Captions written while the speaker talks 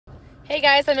Hey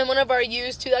guys, I'm in one of our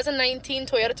used 2019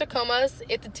 Toyota Tacomas.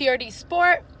 It's a TRD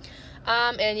Sport.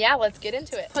 And yeah, let's get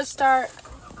into it. Push start.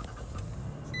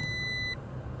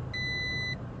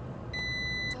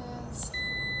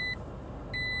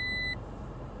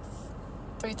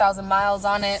 3,000 miles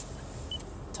on it.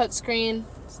 Touchscreen.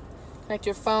 Connect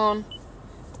your phone.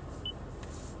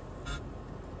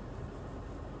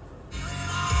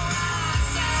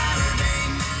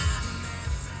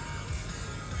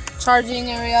 Charging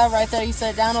area right there. You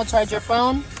set it down, it'll charge your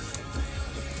phone.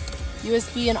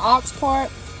 USB and aux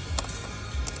port.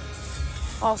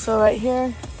 Also right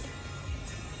here.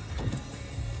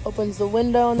 Opens the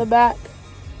window in the back.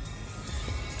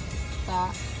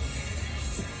 That.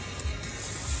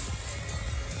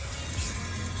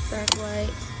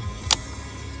 Backlight.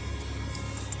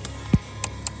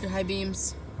 Your high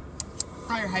beams.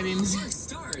 Not your high beams.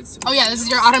 Oh yeah, this is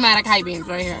your automatic high beams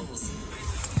right here.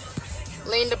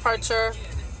 Lane departure.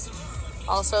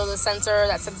 Also the sensor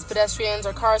that senses pedestrians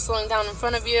or cars slowing down in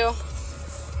front of you.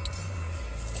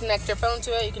 Connect your phone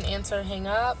to it. You can answer, hang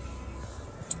up.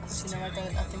 So you know right there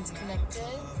that nothing's connected.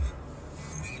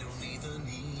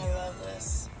 I love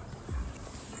this.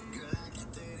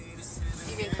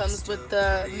 Even comes with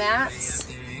the mats.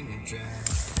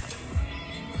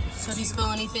 So if you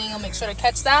spill anything, I'll make sure to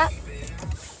catch that.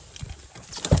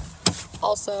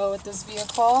 Also with this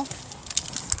vehicle,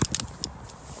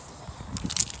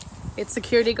 it's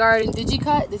security guard and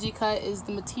DigiCut. DigiCut is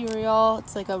the material.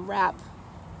 It's like a wrap,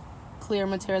 clear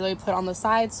material that we put on the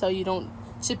side so you don't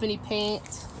chip any paint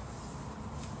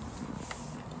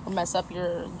or mess up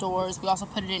your doors. We also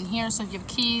put it in here so if you have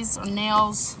keys or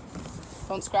nails,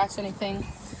 don't scratch anything.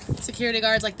 Security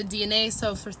guards like the DNA,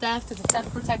 so for theft, it's a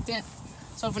theft protectant.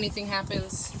 So if anything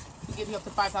happens, we give you up to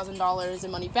 $5,000 in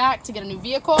money back to get a new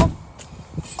vehicle.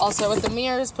 Also with the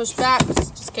mirrors, push back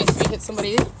just in case we hit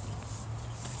somebody.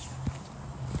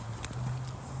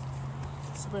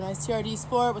 Super nice TRD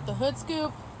Sport with the hood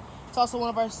scoop. It's also one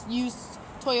of our used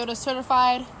Toyota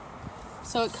certified.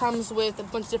 So it comes with a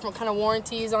bunch of different kind of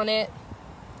warranties on it.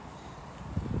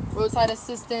 Roadside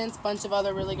assistance, bunch of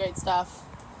other really great stuff.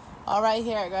 All right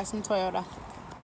here at Gresham Toyota.